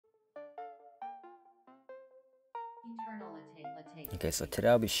Okay, so today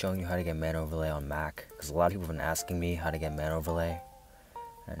I'll be showing you how to get man overlay on Mac, because a lot of people have been asking me how to get man overlay,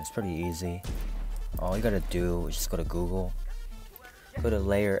 and it's pretty easy. All you gotta do is just go to Google, go to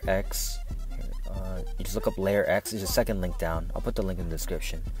layer X, you just look up layer X, there's a second link down, I'll put the link in the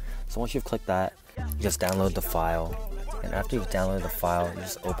description. So once you've clicked that, you just download the file, and after you've downloaded the file, you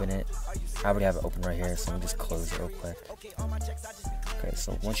just open it. I already have it open right here, so let me just close it real quick. Okay,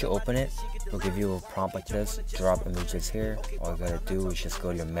 so once you open it, it'll give you a prompt like this, drop images here. All you gotta do is just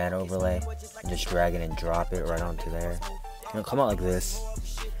go to your man overlay, and just drag it and drop it right onto there. It'll come out like this.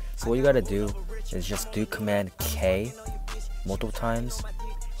 So what you gotta do is just do Command K multiple times.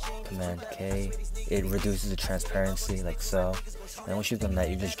 Command K, it reduces the transparency like so. And once you've done that,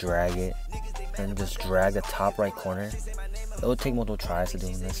 you just drag it, and just drag the top right corner. It will take multiple tries to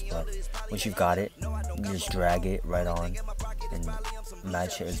doing this, but once you've got it, you just drag it right on and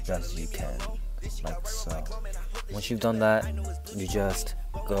match it as best as you can, like so. Once you've done that, you just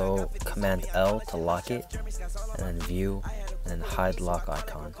go Command L to lock it, and then view, and then hide lock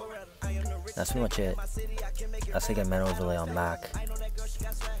icon. That's pretty much it. That's how you get man overlay on Mac.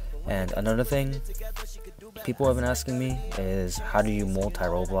 And another thing people have been asking me is, how do you multi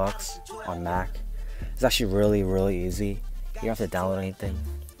Roblox on Mac? It's actually really easy. You don't have to download anything.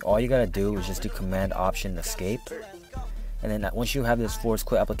 All you gotta do is just do Command Option Escape, and then once you have this force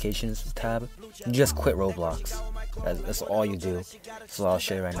quit applications tab, you just quit Roblox. That's all you do. So I'll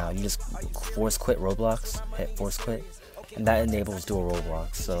show you right now. You just force quit Roblox, hit force quit, and that enables dual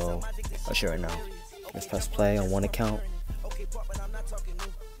Roblox. So I'll show you right now. Just press play on one account,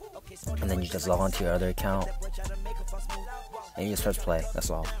 and then you just log on to your other account, and you just press play. That's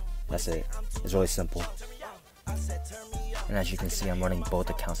all. That's it. It's really simple. And as you can see, I'm running both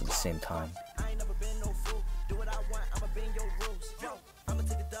accounts at the same time.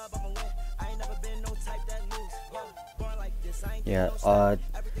 Yeah,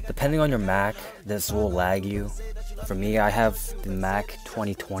 depending on your Mac, this will lag you. For me, I have the Mac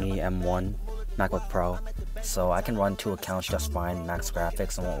 2020 M1 MacBook Pro, so I can run two accounts just fine, max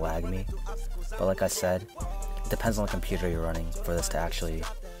graphics, and won't lag me. But like I said, it depends on the computer you're running for this to actually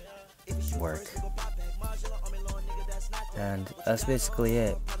work. And that's basically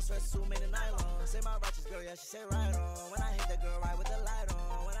it.